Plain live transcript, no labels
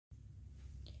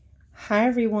Hi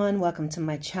everyone, welcome to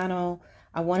my channel.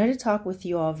 I wanted to talk with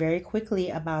you all very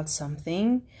quickly about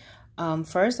something.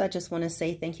 First, I just want to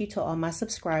say thank you to all my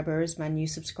subscribers, my new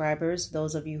subscribers.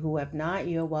 Those of you who have not,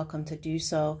 you're welcome to do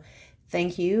so.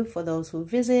 Thank you for those who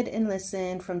visit and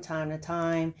listen from time to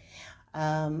time.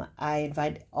 I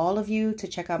invite all of you to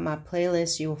check out my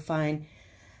playlist. You will find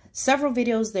several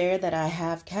videos there that I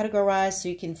have categorized so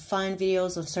you can find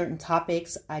videos of certain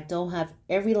topics. I don't have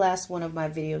every last one of my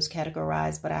videos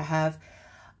categorized, but I have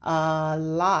a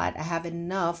lot. I have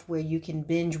enough where you can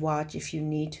binge watch if you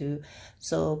need to.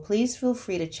 So please feel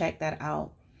free to check that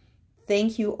out.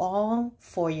 Thank you all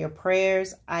for your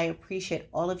prayers. I appreciate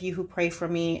all of you who pray for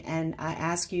me, and I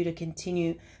ask you to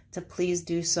continue to please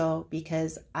do so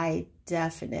because I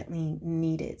definitely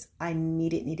need it. I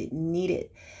need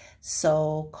it.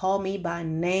 So call me by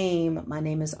name. My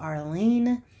name is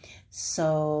Arlene.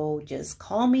 So just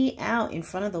call me out in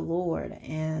front of the Lord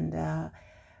and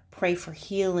pray for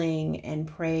healing and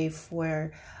pray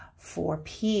for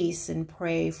peace and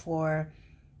pray for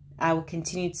I will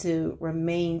continue to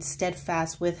remain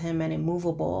steadfast with him and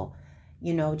immovable.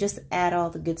 You know, just add all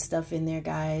the good stuff in there,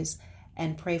 guys,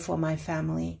 and pray for my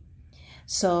family.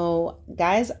 So,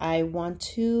 guys, I want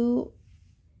to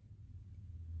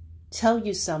tell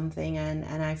you something,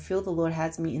 and I feel the Lord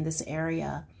has me in this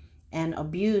area. And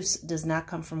abuse does not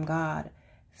come from God.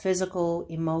 Physical,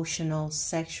 emotional,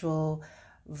 sexual,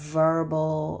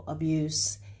 verbal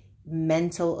abuse,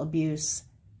 mental abuse,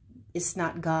 it's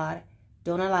not God.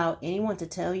 Don't allow anyone to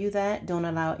tell you that. Don't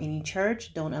allow any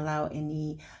church. Don't allow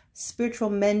any spiritual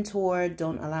mentor.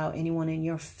 Don't allow anyone in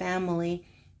your family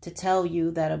to tell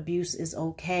you that abuse is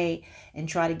okay and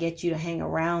try to get you to hang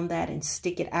around that and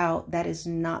stick it out. That is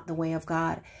not the way of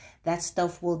God. That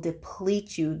stuff will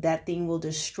deplete you. That thing will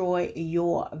destroy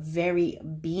your very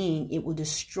being. It will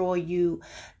destroy you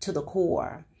to the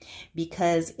core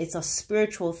because it's a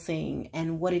spiritual thing.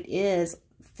 And what it is,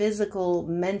 physical,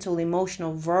 mental,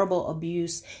 emotional, verbal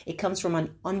abuse, it comes from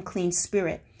an unclean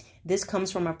spirit. This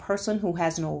comes from a person who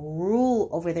has no rule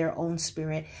over their own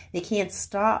spirit. They can't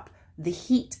stop the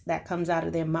heat that comes out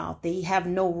of their mouth. They have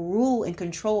no rule and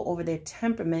control over their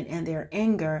temperament and their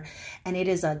anger. And it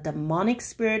is a demonic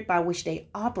spirit by which they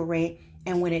operate.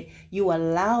 And when you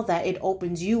allow that, it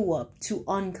opens you up to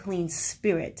unclean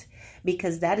spirit,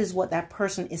 because that is what that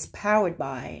person is powered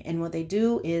by. And what they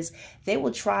do is they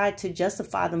will try to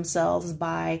justify themselves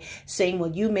by saying,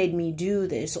 well, you made me do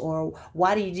this, or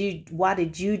why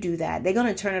did you do that? They're going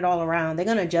to turn it all around. They're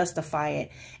going to justify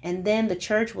it. And then the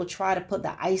church will try to put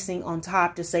the icing on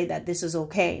top to say that this is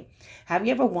okay. Have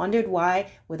you ever wondered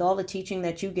why, with all the teaching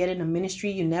that you get in the ministry,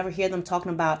 you never hear them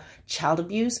talking about child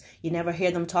abuse? You never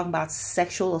hear them talking about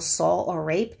sexual assault or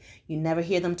rape? You never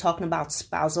hear them talking about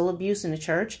spousal abuse in the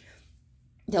church?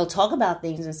 They'll talk about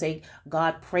things and say,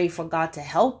 God, pray for God to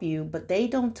help you, but they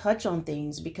don't touch on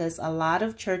things because a lot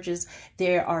of churches,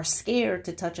 they are scared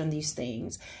to touch on these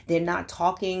things. They're not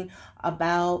talking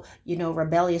about,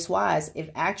 rebellious wives. If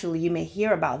actually you may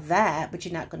hear about that, but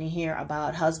you're not going to hear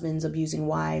about husbands abusing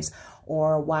wives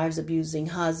or wives abusing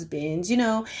husbands,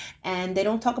 and they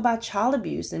don't talk about child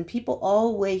abuse. And people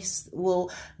always will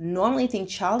normally think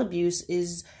child abuse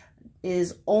is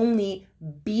only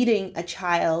beating a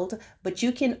child, but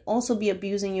you can also be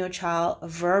abusing your child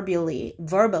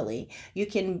verbally. You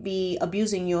can be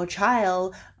abusing your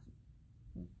child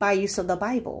by use of the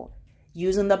Bible,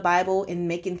 using the Bible and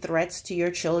making threats to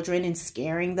your children and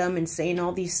scaring them and saying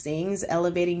all these things,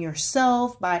 elevating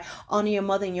yourself by honor your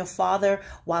mother and your father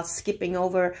while skipping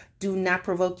over, do not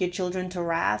provoke your children to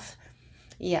wrath.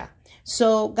 Yeah.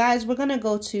 So guys, we're going to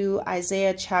go to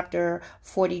Isaiah chapter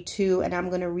 42, and I'm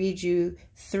going to read you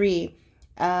 3,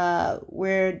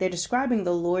 where they're describing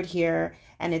the Lord here.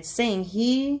 And it's saying,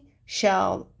 he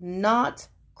shall not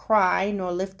cry,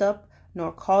 nor lift up,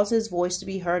 nor cause his voice to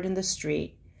be heard in the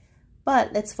street.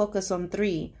 But let's focus on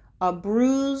 3. A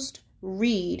bruised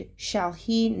reed shall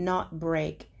he not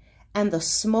break, and the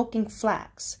smoking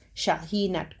flax shall he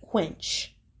not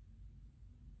quench.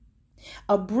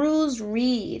 A bruised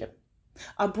reed,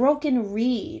 a broken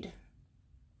reed,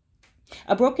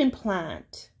 a broken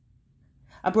plant,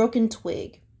 a broken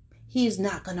twig. He is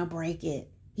not going to break it.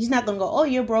 He's not going to go, oh,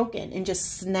 you're broken, and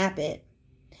just snap it.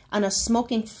 And a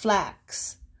smoking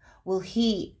flax will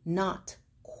he not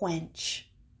quench.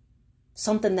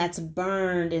 Something that's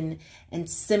burned and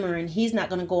simmering, he's not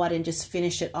going to go out and just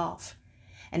finish it off.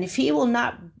 And if he will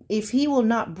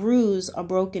not bruise a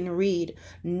broken reed,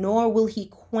 nor will he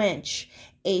quench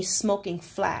a smoking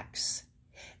flax,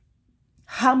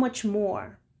 how much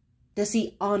more does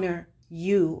he honor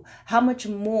you? How much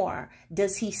more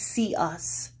does he see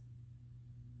us?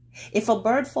 If a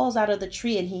bird falls out of the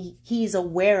tree and he's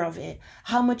aware of it,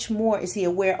 how much more is he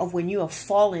aware of when you have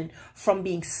fallen from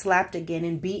being slapped again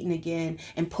and beaten again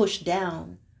and pushed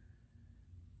down?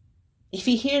 If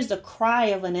he hears the cry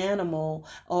of an animal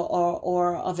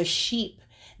or of a sheep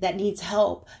that needs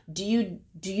help, do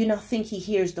you not think he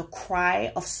hears the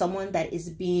cry of someone that is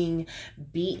being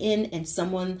beaten and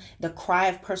the cry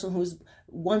of person who's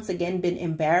once again been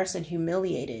embarrassed and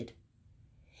humiliated?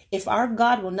 If our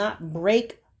God will not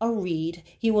break a reed,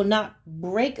 he will not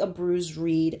break a bruised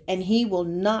reed, and he will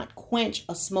not quench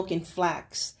a smoking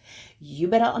flax, you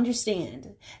better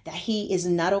understand that he is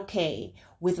not okay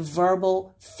with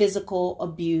verbal, physical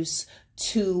abuse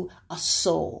to a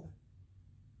soul.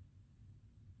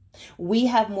 We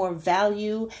have more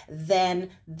value than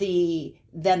the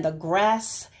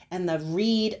grass and the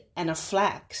reed and a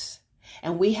flax.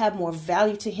 And we have more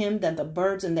value to him than the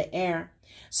birds in the air.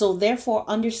 So therefore,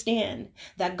 understand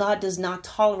that God does not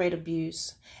tolerate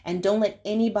abuse. And don't let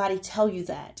anybody tell you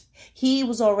that. He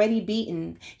was already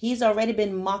beaten. He's already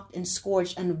been mocked and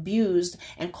scourged and abused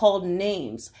and called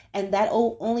names. And that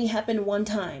only happened one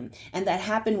time. And that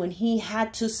happened when he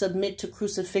had to submit to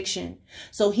crucifixion.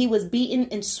 So he was beaten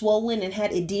and swollen and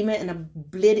had edema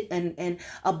and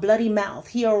a bloody mouth.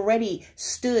 He already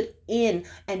stood in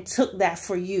and took that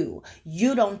for you.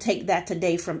 You don't take that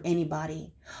today from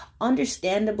anybody.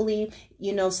 Understandably,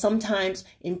 sometimes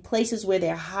in places where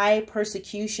there are high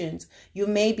persecutions, you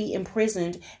may be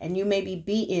imprisoned and you may be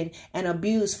beaten and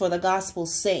abused for the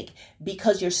gospel's sake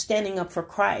because you're standing up for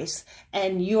Christ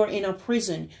and you're in a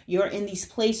prison. You're in these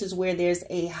places where there's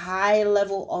a high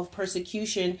level of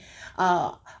persecution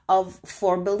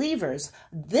for believers.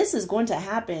 This is going to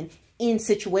happen in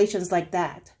situations like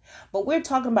that. But we're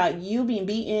talking about you being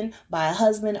beaten by a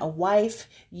husband, a wife,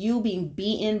 you being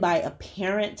beaten by a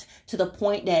parent to the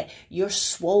point that you're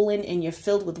swollen and you're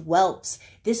filled with whelps.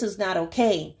 This is not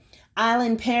okay.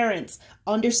 Island parents,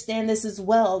 understand this as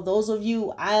well. Those of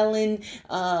you island,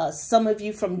 some of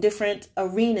you from different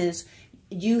arenas,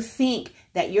 you think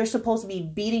that you're supposed to be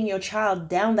beating your child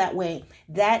down that way.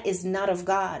 That is not of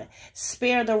God.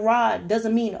 Spare the rod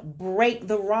doesn't mean break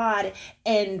the rod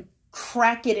and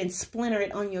crack it and splinter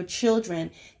it on your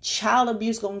children. Child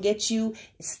abuse gonna get you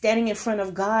standing in front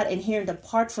of God and hearing,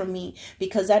 "Depart from me,"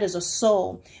 because that is a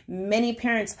soul. Many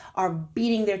parents are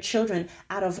beating their children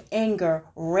out of anger,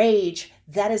 rage.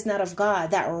 That is not of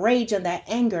God. That rage and that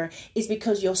anger is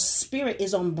because your spirit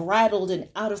is unbridled and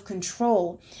out of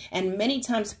control. And many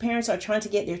times parents are trying to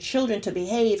get their children to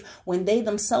behave when they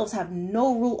themselves have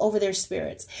no rule over their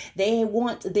spirits. They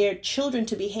want their children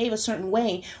to behave a certain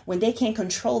way when they can't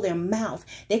control their mouth.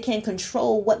 They can't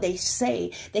control what they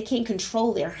say. They can't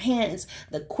control their hands.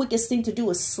 The quickest thing to do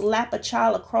is slap a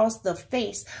child across the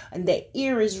face and their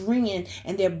ear is ringing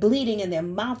and they're bleeding and their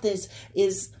mouth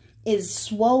is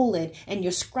swollen and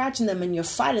you're scratching them and you're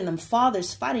fighting them.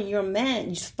 Fathers fighting your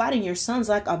man, fighting your sons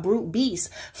like a brute beast,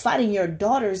 fighting your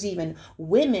daughters, even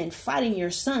women fighting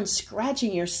your sons,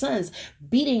 scratching your sons,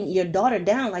 beating your daughter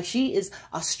down like she is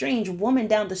a strange woman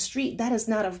down the street. That is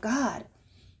not of God.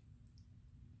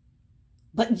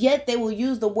 But yet they will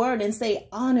use the word and say,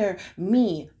 "Honor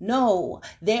me." No,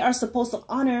 they are supposed to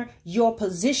honor your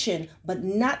position, but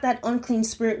not that unclean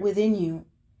spirit within you.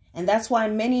 And that's why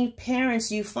many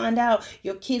parents, you find out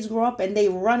your kids grow up and they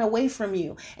run away from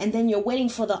you. And then you're waiting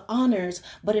for the honors.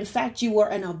 But in fact, you were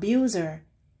an abuser.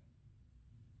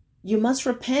 You must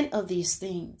repent of these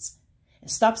things. And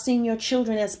stop seeing your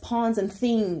children as pawns and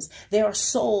things. They are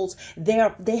souls.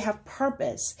 They have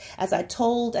purpose. As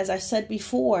I said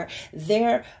before,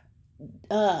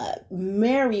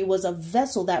 Mary was a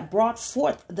vessel that brought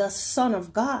forth the Son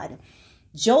of God.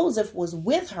 Joseph was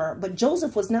with her, but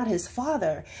Joseph was not his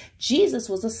father. Jesus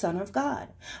was the Son of God.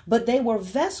 But they were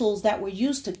vessels that were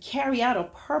used to carry out a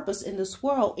purpose in this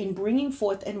world in bringing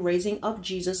forth and raising up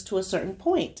Jesus to a certain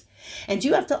point. And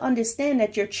you have to understand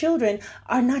that your children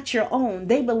are not your own.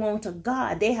 They belong to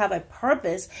God. They have a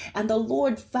purpose, and the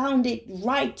Lord found it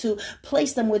right to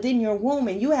place them within your womb,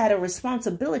 and you had a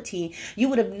responsibility. You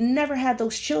would have never had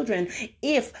those children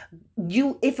if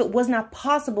it was not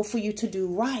possible for you to do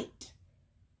right.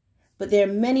 But there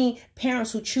are many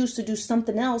parents who choose to do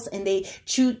something else, and they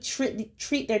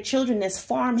treat their children as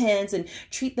farmhands and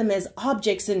treat them as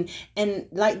objects and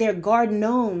like they're garden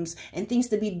gnomes and things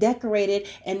to be decorated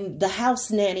and the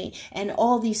house nanny and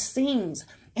all these things.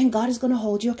 And God is going to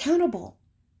hold you accountable.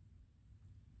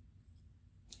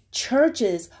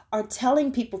 Churches are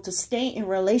telling people to stay in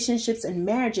relationships and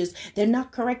marriages. They're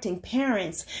not correcting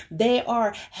parents. They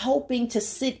are helping to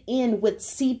sit in with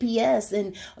CPS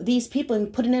and these people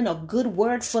and putting in a good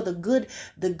word for the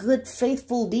good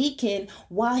faithful deacon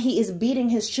while he is beating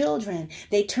his children.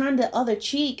 They turn the other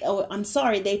cheek, or I'm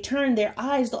sorry, they turn their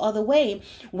eyes the other way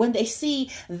when they see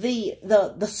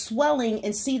the swelling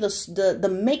and see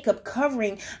the makeup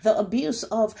covering the abuse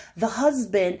of the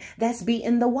husband that's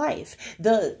beating the wife.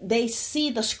 They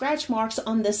see the scratch marks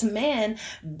on this man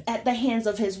at the hands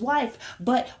of his wife,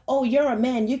 but, oh, you're a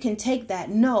man, you can take that.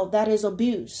 No, that is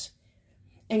abuse.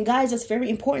 And guys, it's very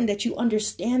important that you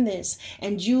understand this,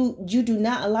 and you do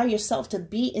not allow yourself to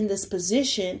be in this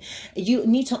position. You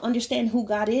need to understand who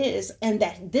God is and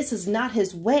that this is not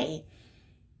his way.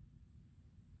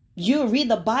 You read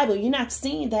the Bible, you're not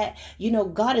seeing that,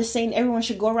 God is saying everyone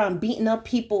should go around beating up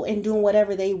people and doing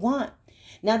whatever they want.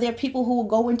 Now, there are people who will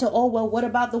go into, oh, well, what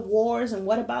about the wars and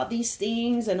what about these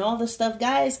things and all this stuff?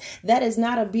 Guys, that is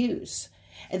not abuse.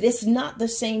 It's not the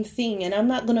same thing. And I'm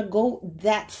not going to go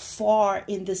that far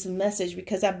in this message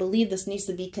because I believe this needs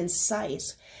to be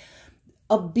concise.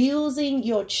 Abusing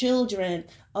your children,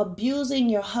 abusing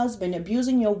your husband,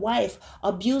 abusing your wife,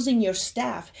 abusing your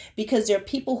staff, because there are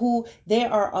people who they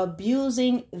are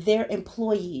abusing their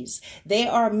employees. They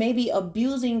are maybe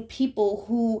abusing people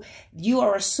who you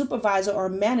are a supervisor or a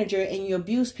manager and you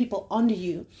abuse people under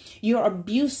you. You're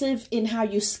abusive in how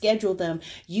you schedule them.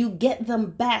 You get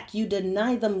them back. You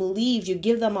deny them leave. You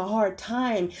give them a hard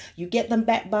time. You get them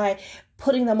back by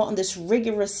putting them on this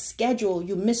rigorous schedule.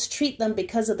 You mistreat them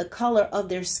because of the color of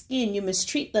their skin. You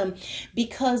mistreat them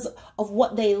because of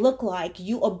what they look like.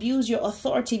 You abuse your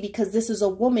authority because this is a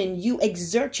woman. You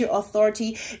exert your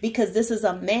authority because this is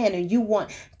a man, and you want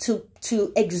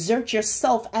to exert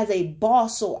yourself as a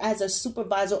boss or as a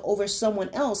supervisor over someone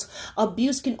else.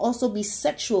 Abuse can also be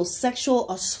sexual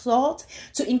assault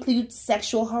to include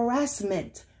sexual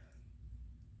harassment.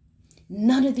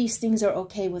 None of these things are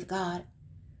okay with God.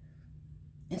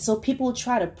 And so people will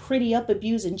try to pretty up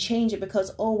abuse and change it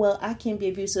because, oh, well, I can't be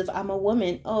abusive. I'm a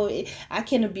woman. Oh, I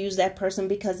can't abuse that person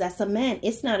because that's a man.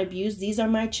 It's not abuse. These are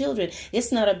my children. It's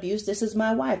not abuse. This is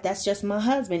my wife. That's just my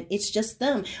husband. It's just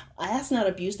them. That's not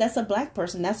abuse. That's a black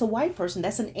person. That's a white person.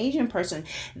 That's an Asian person.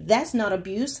 That's not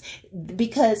abuse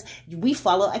because we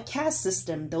follow a caste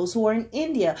system. Those who are in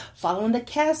India following the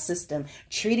caste system,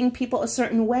 treating people a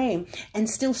certain way and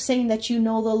still saying that you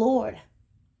know the Lord.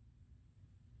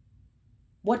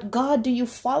 What God do you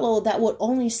follow that would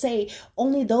only say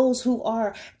only those who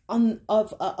are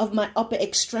of my upper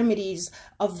extremities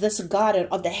of this God and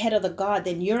of the head of the God,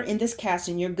 then you're in this caste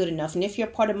and you're good enough. And if you're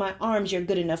part of my arms, you're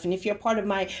good enough. And if you're part of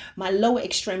my lower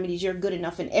extremities, you're good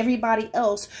enough. And everybody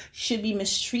else should be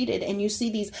mistreated. And you see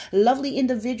these lovely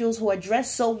individuals who are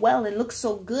dressed so well and look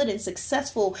so good and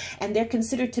successful, and they're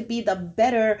considered to be the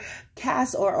better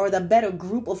caste or the better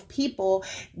group of people,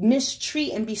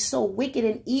 mistreat and be so wicked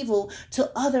and evil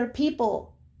to other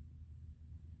people.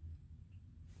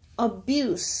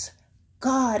 Abuse.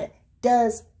 God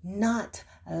does not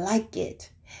like it.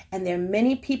 And there are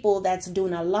many people that's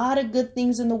doing a lot of good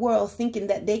things in the world thinking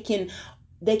that they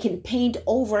can paint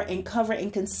over and cover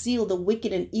and conceal the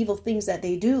wicked and evil things that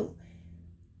they do.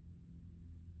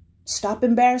 Stop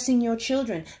embarrassing your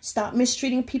children. Stop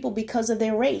mistreating people because of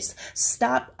their race.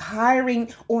 Stop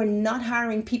hiring or not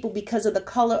hiring people because of the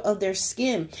color of their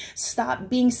skin. Stop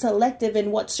being selective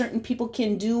in what certain people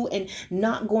can do and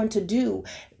not going to do.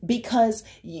 Because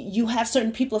you have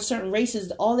certain people of certain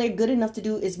races, all they're good enough to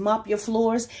do is mop your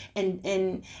floors and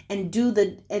do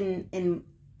the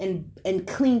and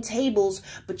clean tables,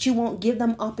 but you won't give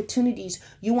them opportunities.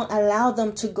 You won't allow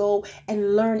them to go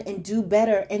and learn and do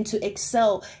better and to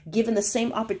excel, given the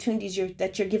same opportunities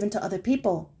that you're giving to other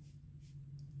people.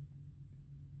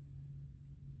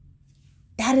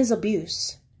 That is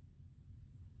abuse.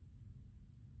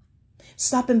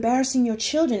 Stop embarrassing your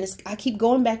children. I keep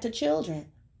going back to children.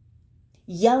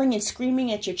 Yelling and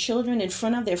screaming at your children in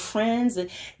front of their friends and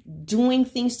doing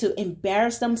things to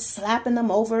embarrass them, slapping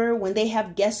them over when they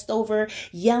have guests over,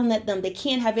 yelling at them. They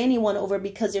can't have anyone over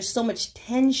because there's so much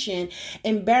tension,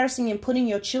 embarrassing and putting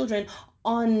your children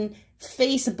on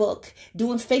Facebook,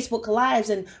 doing Facebook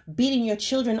lives and beating your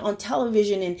children on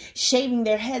television and shaving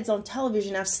their heads on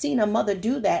television. I've seen a mother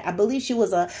do that. I believe she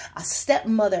was a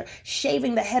stepmother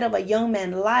shaving the head of a young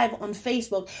man live on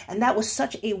Facebook. And that was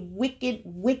such a wicked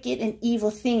and evil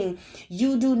thing.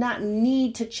 You do not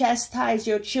need to chastise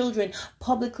your children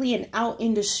publicly and out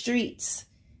in the streets.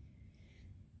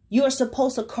 You are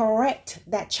supposed to correct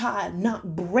that child,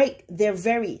 not break their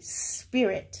very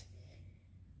spirit.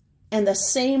 And the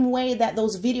same way that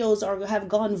those videos have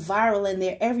gone viral and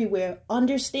they're everywhere,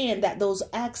 understand that those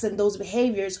acts and those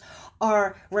behaviors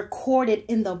are recorded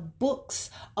in the books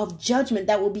of judgment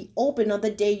that will be open on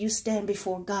the day you stand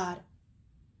before God.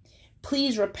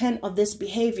 Please repent of this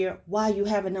behavior while you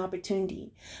have an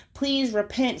opportunity. Please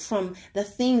repent from the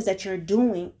things that you're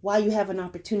doing while you have an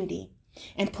opportunity.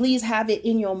 And please have it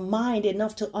in your mind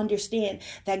enough to understand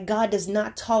that God does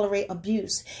not tolerate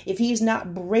abuse. If he's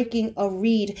not breaking a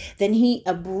reed, then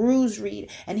a bruised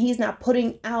reed, and he's not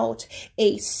putting out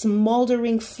a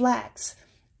smoldering flax,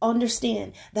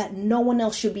 understand that no one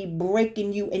else should be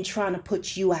breaking you and trying to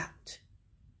put you out.